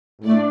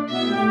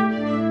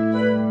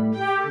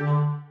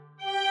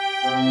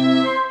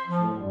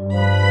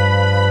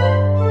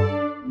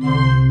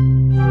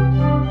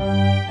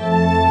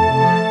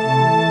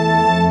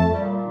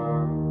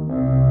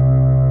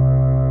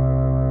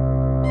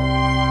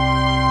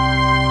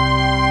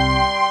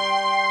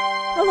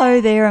Hello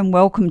there and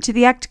welcome to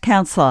The Actor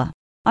Counsellor.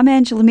 I'm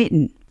Angela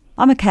Mitten.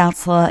 I'm a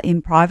counsellor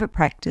in private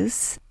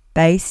practice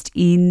based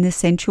in the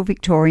central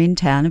Victorian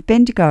town of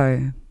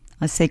Bendigo.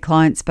 I see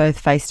clients both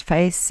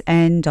face-to-face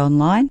and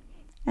online,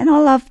 and I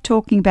love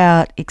talking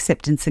about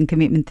acceptance and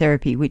commitment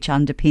therapy, which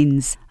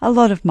underpins a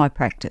lot of my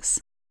practice.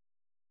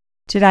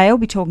 Today I'll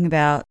be talking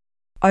about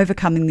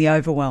overcoming the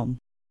overwhelm.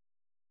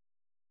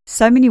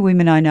 So many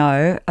women I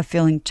know are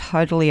feeling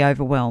totally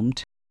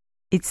overwhelmed.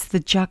 It's the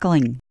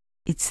juggling.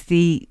 It's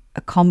the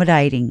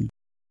accommodating.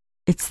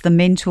 It's the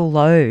mental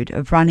load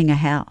of running a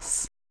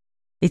house.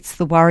 It's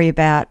the worry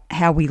about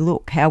how we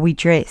look, how we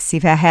dress,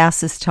 if our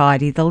house is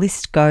tidy. The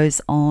list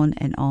goes on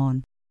and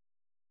on.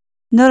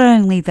 Not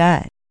only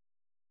that,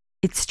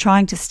 it's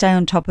trying to stay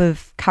on top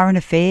of current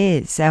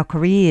affairs, our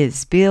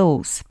careers,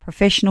 bills,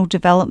 professional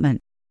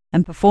development,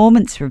 and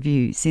performance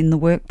reviews in the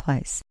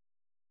workplace.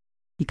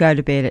 You go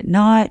to bed at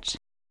night,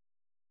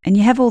 and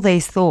you have all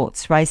these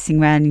thoughts racing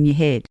around in your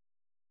head.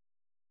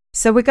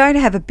 So we're going to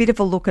have a bit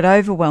of a look at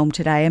overwhelm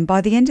today, and by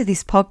the end of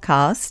this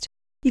podcast,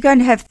 you're going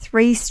to have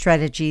 3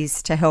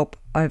 strategies to help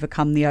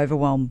overcome the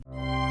overwhelm.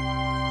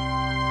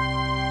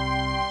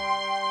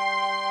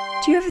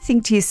 Do you ever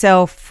think to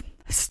yourself,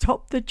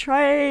 stop the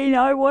train,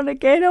 I want to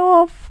get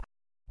off,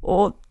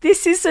 or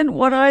this isn't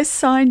what I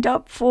signed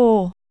up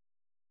for?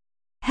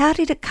 How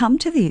did it come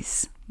to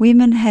this?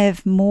 Women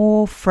have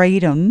more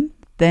freedom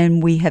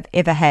than we have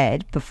ever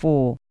had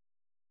before.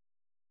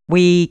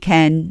 We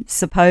can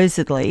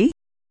supposedly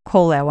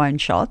call our own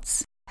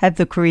shots, have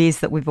the careers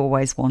that we've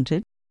always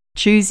wanted,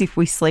 choose if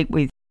we sleep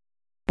with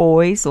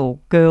boys or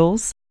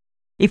girls,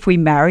 if we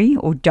marry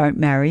or don't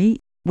marry.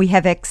 We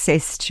have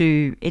access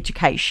to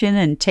education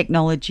and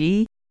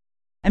technology.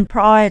 And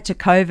prior to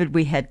COVID,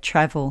 we had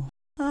travel.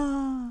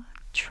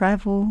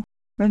 Travel.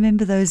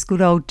 Remember those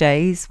good old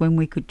days when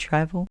we could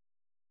travel?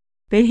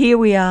 But here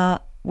we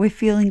are, we're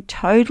feeling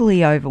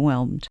totally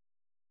overwhelmed.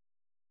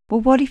 Well,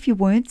 what if you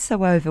weren't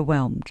so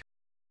overwhelmed?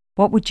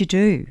 What would you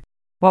do?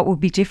 What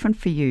would be different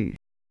for you,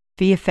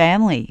 for your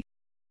family,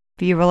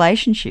 for your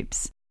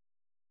relationships?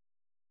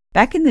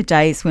 Back in the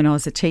days when I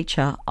was a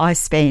teacher, I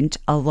spent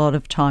a lot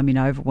of time in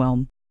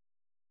overwhelm.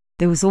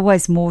 There was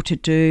always more to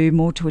do,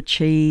 more to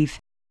achieve,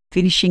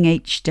 finishing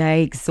each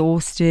day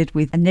exhausted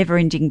with a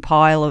never-ending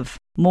pile of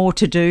more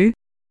to do.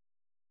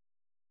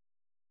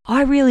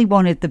 I really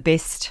wanted the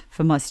best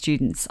for my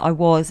students. I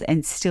was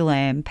and still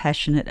am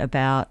passionate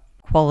about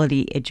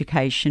quality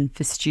education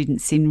for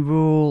students in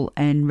rural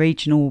and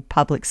regional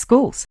public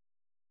schools.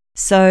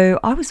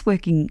 So I was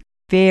working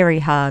very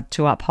hard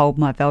to uphold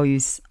my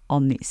values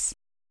on this.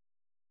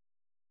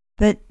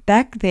 But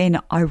back then,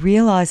 I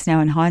realised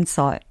now in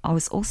hindsight, I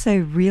was also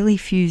really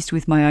fused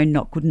with my own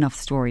not good enough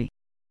story.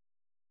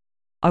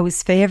 I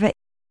was forever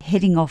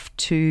heading off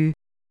to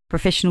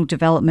professional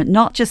development,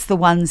 not just the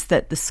ones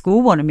that the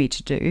school wanted me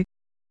to do,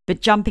 but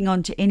jumping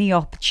onto any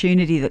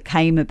opportunity that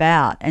came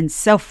about and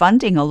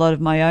self-funding a lot of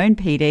my own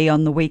PD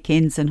on the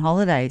weekends and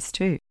holidays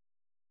too.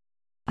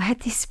 I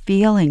had this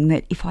feeling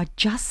that if I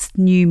just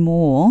knew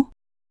more,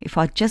 if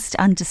I just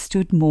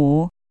understood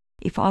more,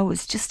 if I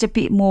was just a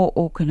bit more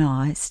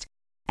organised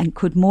and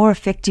could more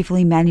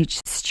effectively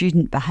manage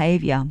student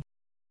behaviour,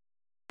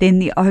 then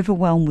the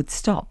overwhelm would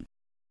stop.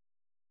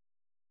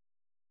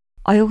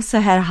 I also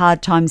had a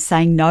hard time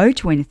saying no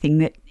to anything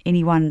that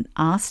anyone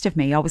asked of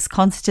me. I was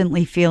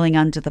constantly feeling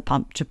under the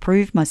pump to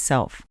prove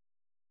myself.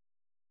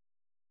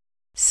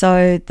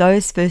 So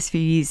those first few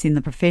years in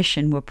the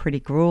profession were pretty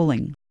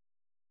gruelling.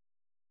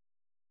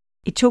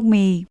 It took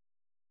me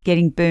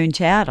getting burnt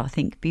out, I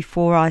think,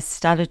 before I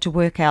started to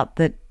work out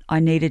that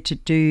I needed to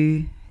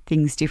do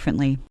things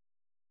differently.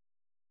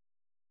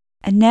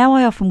 And now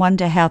I often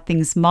wonder how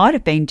things might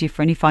have been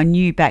different if I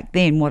knew back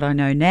then what I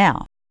know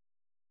now.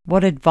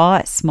 What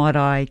advice might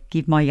I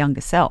give my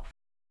younger self?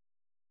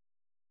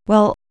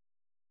 Well,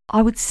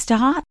 I would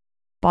start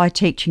by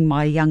teaching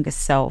my younger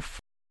self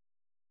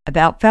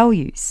about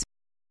values.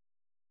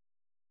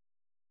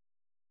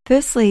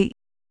 Firstly,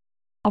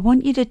 I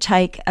want you to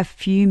take a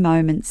few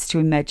moments to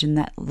imagine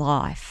that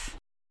life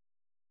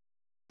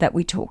that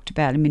we talked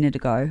about a minute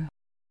ago.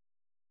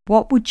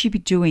 What would you be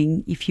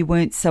doing if you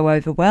weren't so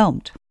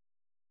overwhelmed?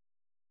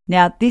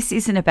 Now, this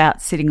isn't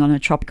about sitting on a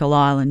tropical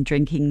island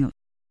drinking,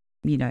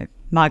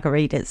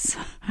 margaritas.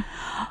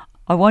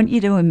 I want you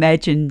to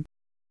imagine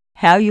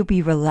how you'll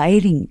be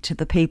relating to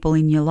the people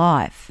in your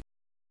life,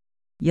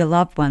 your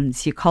loved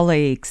ones, your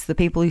colleagues, the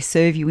people who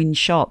serve you in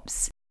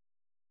shops.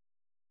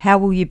 How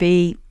will you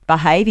be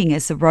behaving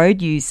as a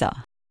road user?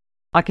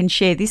 I can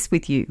share this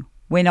with you.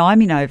 When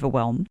I'm in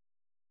overwhelm,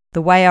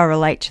 the way I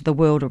relate to the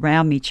world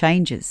around me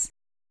changes.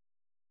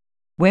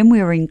 When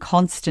we're in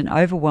constant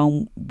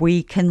overwhelm,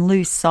 we can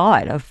lose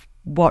sight of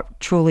what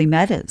truly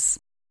matters.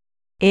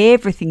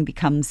 Everything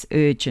becomes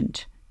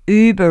urgent,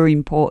 uber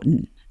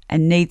important,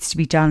 and needs to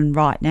be done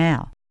right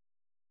now.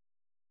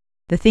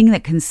 The thing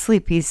that can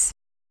slip is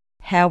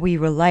how we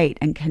relate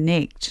and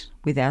connect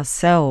with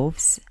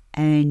ourselves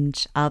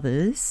and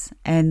others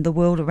and the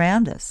world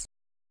around us.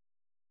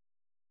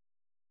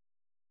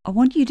 I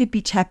want you to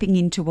be tapping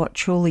into what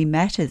truly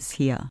matters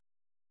here.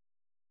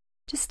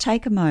 Just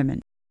take a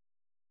moment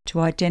to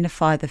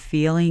identify the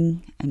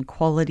feeling and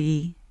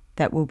quality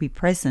that will be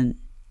present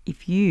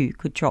if you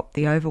could drop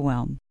the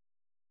overwhelm.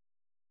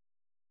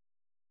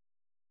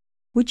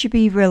 Would you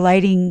be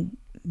relating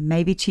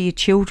maybe to your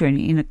children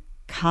in a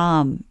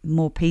calm,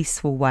 more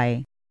peaceful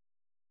way?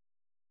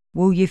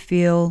 Will you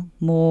feel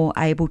more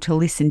able to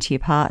listen to your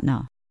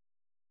partner?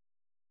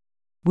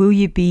 Will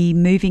you be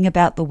moving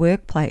about the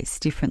workplace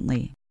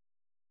differently?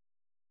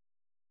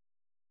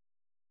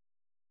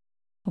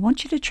 I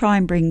want you to try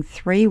and bring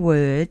 3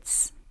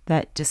 words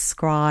that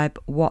describe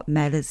what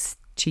matters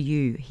to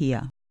you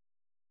here.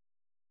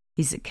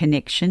 Is it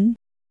connection,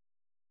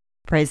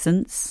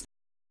 presence,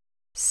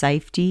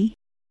 safety,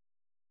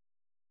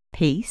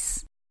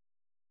 peace?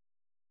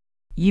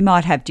 You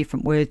might have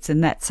different words,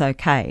 and that's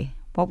okay.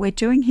 What we're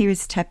doing here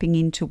is tapping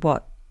into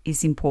what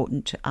is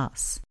important to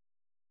us.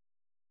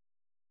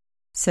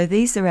 So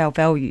these are our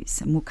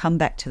values, and we'll come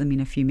back to them in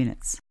a few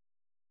minutes.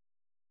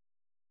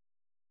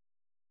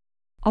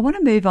 I want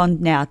to move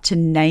on now to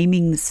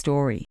naming the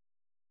story.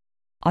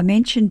 I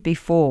mentioned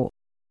before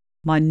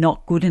my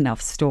not good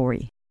enough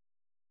story.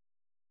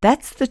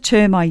 That's the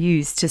term I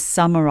use to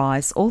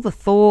summarise all the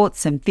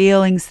thoughts and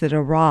feelings that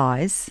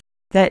arise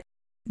that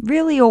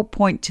really all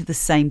point to the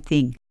same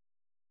thing.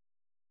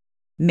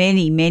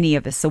 Many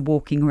of us are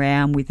walking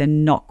around with a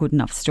not good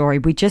enough story.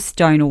 We just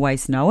don't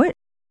always know it.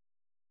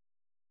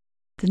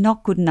 The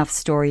not good enough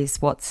story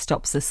is what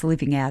stops us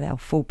living out our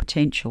full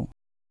potential.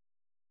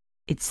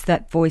 It's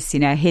that voice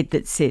in our head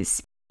that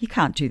says, "You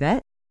can't do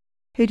that.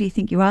 Who do you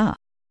think you are?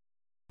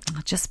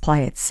 Just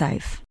play it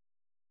safe."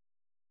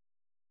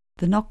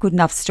 The not good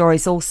enough story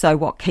is also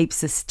what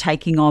keeps us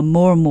taking on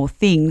more and more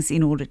things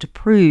in order to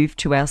prove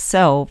to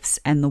ourselves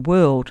and the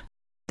world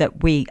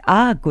that we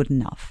are good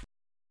enough.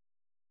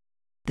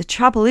 The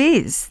trouble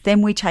is,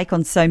 then we take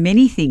on so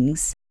many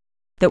things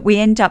that we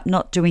end up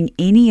not doing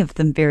any of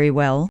them very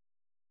well.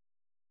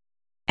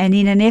 And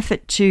in an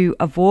effort to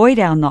avoid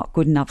our not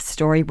good enough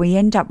story, we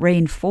end up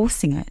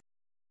reinforcing it.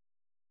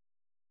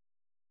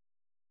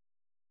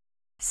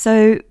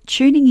 So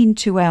tuning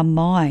into our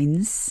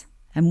minds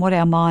and what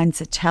our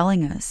minds are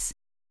telling us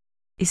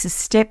is a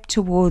step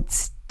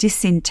towards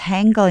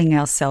disentangling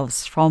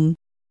ourselves from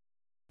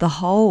the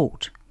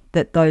hold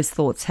that those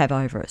thoughts have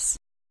over us.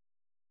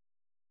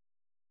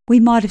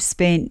 We might have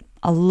spent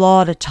a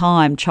lot of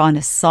time trying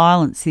to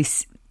silence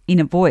this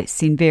inner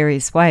voice in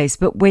various ways,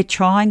 but we're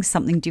trying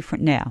something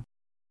different now.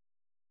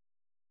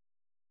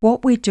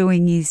 What we're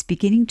doing is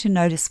beginning to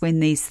notice when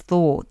these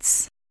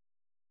thoughts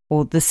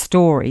or the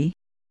story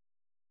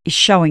is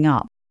showing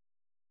up.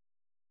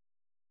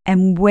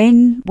 And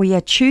when we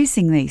are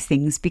choosing these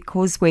things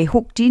because we're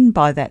hooked in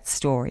by that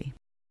story.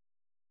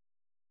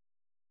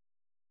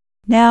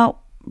 Now,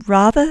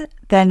 rather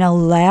than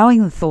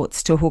allowing the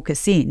thoughts to hook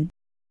us in,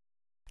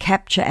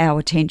 capture our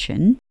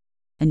attention,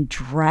 and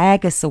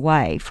drag us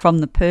away from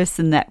the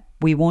person that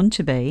we want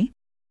to be,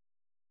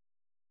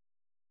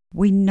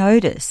 we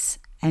notice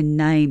and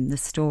name the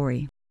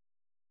story.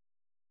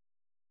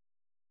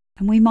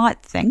 And we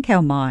might thank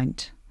our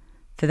mind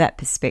for that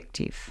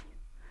perspective.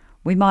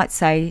 We might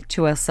say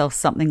to ourselves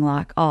something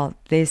like, "Oh,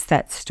 there's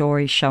that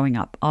story showing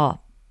up. Oh,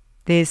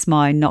 there's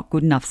my not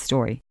good enough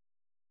story.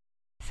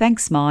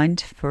 Thanks, mind,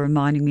 for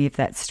reminding me of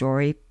that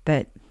story,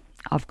 but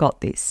I've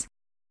got this."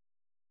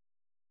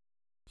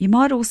 You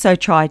might also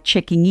try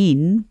checking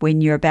in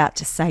when you're about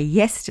to say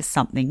yes to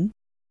something,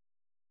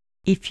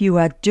 if you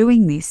are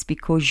doing this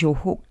because you're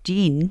hooked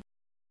in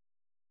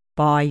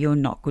by your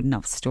not good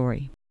enough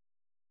story.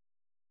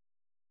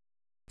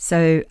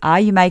 So are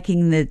you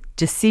making the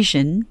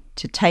decision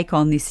to take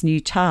on this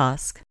new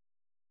task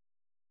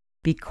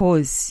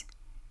because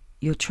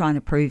you're trying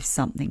to prove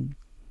something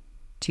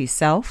to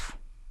yourself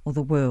or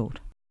the world?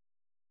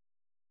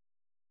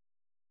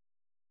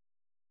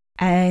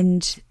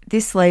 And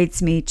this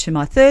leads me to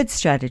my third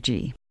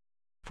strategy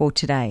for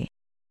today,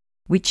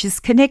 which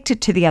is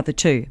connected to the other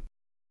two.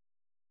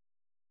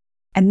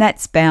 And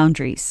that's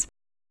boundaries.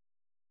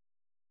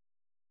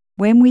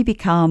 When we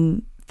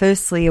become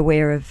firstly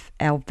aware of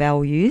our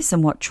values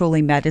and what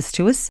truly matters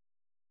to us,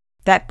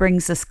 that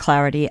brings us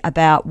clarity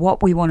about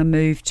what we want to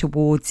move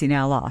towards in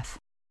our life.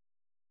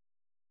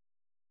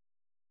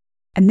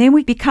 And then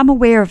we become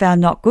aware of our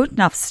not good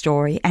enough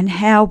story and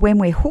how when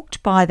we're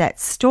hooked by that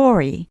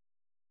story,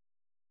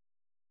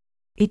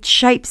 it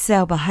shapes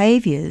our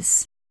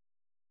behaviours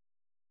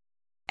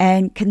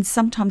and can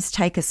sometimes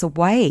take us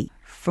away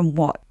from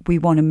what we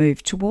want to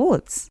move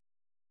towards.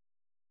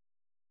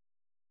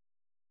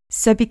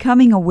 So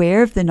becoming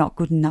aware of the not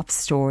good enough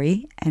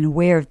story and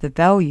aware of the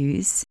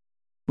values,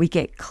 we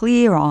get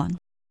clear on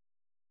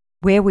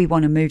where we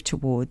want to move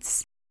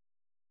towards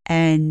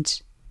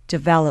and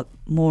develop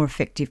more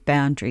effective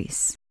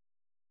boundaries.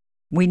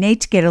 We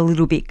need to get a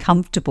little bit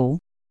comfortable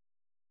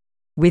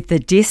with the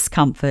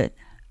discomfort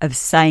of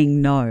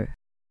saying no.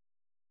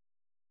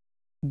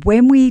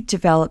 When we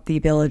develop the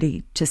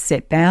ability to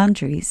set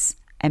boundaries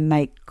and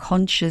make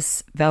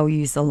conscious,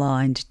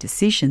 values-aligned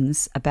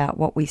decisions about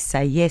what we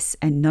say yes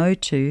and no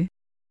to,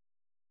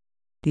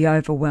 the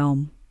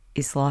overwhelm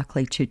is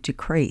likely to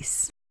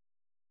decrease.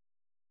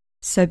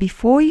 So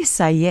before you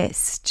say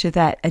yes to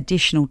that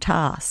additional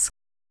task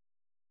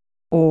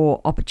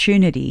or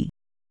opportunity,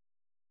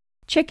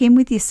 check in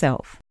with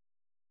yourself.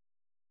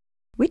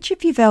 Which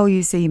of your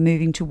values are you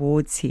moving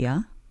towards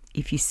here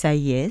if you say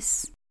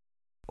yes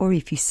or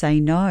if you say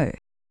no?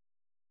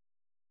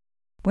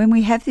 When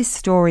we have this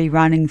story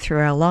running through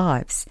our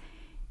lives,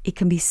 it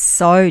can be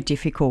so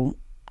difficult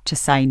to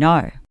say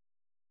no.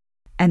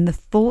 And the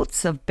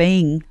thoughts of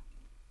being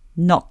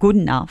not good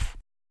enough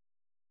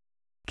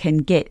can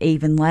get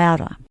even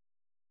louder.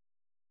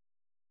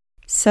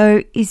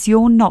 So is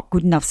your not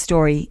good enough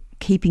story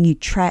keeping you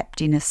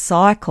trapped in a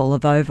cycle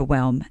of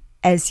overwhelm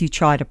as you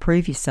try to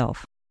prove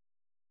yourself?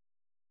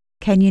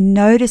 Can you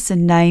notice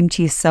and name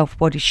to yourself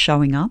what is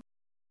showing up?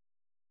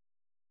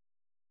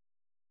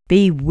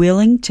 Be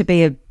willing to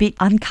be a bit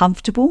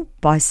uncomfortable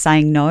by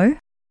saying no.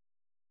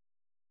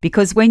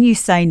 Because when you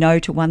say no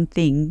to one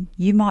thing,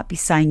 you might be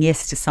saying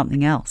yes to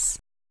something else.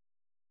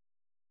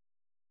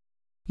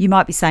 You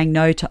might be saying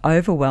no to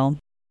overwhelm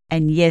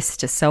and yes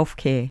to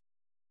self-care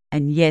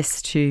and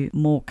yes to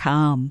more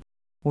calm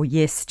or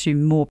yes to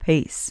more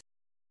peace.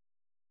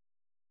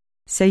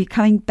 So you're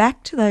coming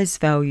back to those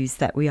values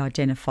that we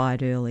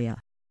identified earlier.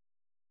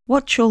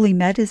 What truly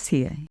matters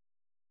here?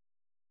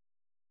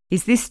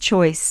 Is this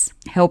choice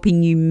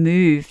helping you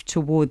move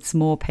towards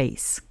more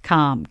peace,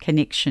 calm,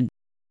 connection,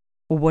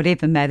 or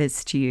whatever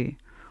matters to you?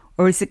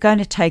 Or is it going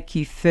to take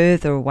you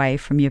further away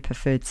from your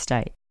preferred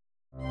state?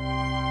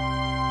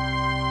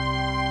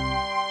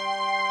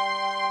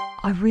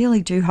 I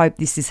really do hope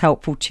this is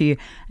helpful to you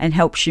and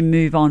helps you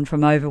move on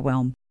from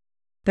overwhelm.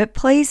 But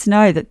please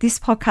know that this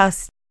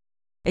podcast,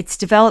 it's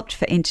developed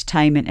for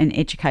entertainment and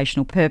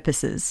educational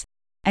purposes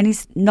and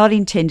is not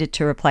intended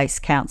to replace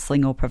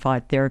counselling or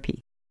provide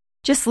therapy.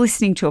 Just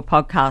listening to a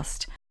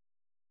podcast,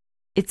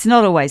 it's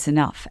not always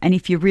enough. And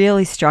if you're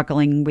really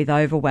struggling with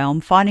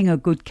overwhelm, finding a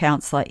good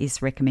counsellor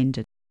is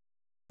recommended.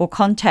 Or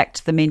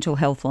contact the mental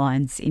health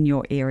lines in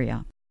your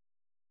area.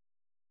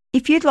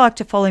 If you'd like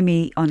to follow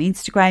me on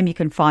Instagram, you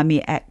can find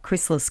me at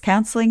Chrysalis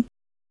Counselling,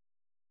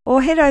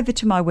 or head over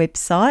to my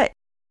website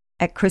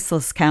at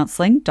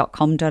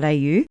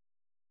chrysaliscounselling.com.au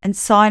and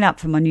sign up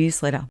for my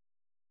newsletter.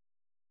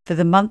 For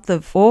the month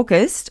of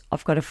August,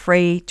 I've got a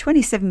free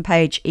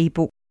 27-page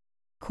ebook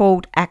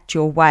called Act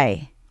Your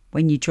Way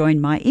when you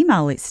join my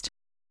email list.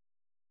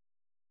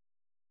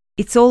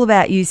 It's all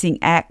about using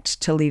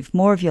ACT to live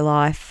more of your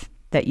life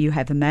that you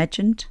have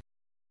imagined.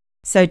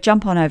 So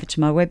jump on over to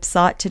my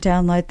website to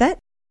download that.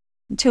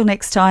 Until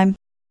next time,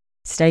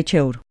 stay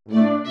chilled.